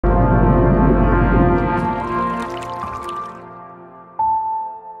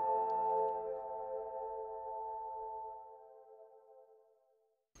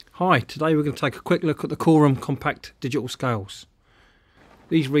Hi, today we're going to take a quick look at the Korum compact digital scales.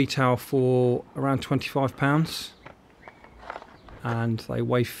 These retail for around £25 and they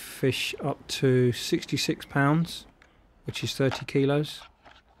weigh fish up to £66, which is 30 kilos.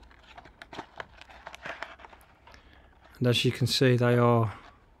 And as you can see, they are,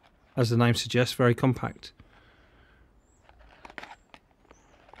 as the name suggests, very compact.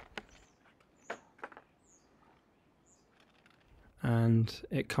 And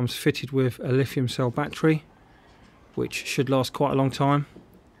it comes fitted with a lithium cell battery, which should last quite a long time.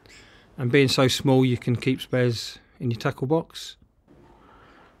 And being so small, you can keep spares in your tackle box.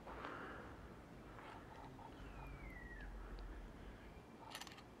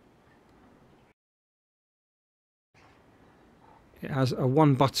 It has a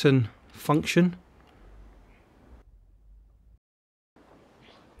one-button function,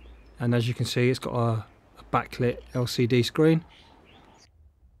 and as you can see, it's got a backlit LCD screen.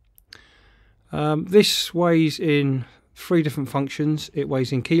 This weighs in 3 different functions. It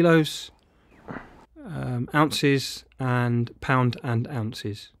weighs in kilos, ounces, and pound and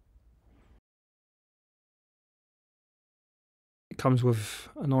ounces. It comes with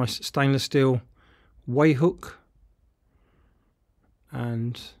a nice stainless steel weigh hook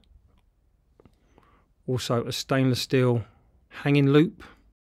and also a stainless steel hanging loop.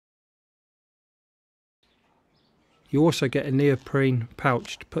 You also get a neoprene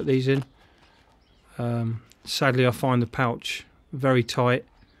pouch to put these in. Sadly, I find the pouch very tight,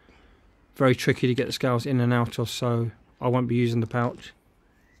 very tricky to get the scales in and out of, so I won't be using the pouch.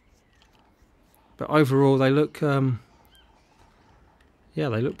 But overall, they look, yeah,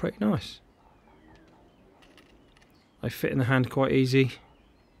 they look pretty nice. They fit in the hand quite easy.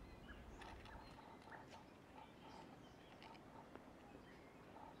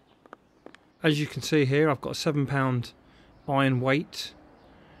 As you can see here, I've got a £7 iron weight,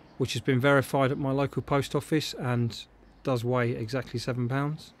 which has been verified at my local post office and does weigh exactly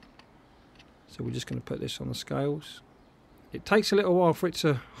 £7. So we're just going to put this on the scales. It takes a little while for it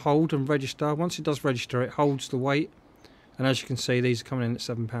to hold and register. Once it does register, it holds the weight, and as you can see, these are coming in at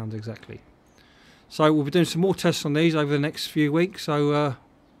 £7 exactly. So we'll be doing some more tests on these over the next few weeks, so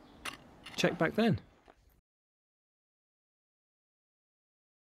check back then.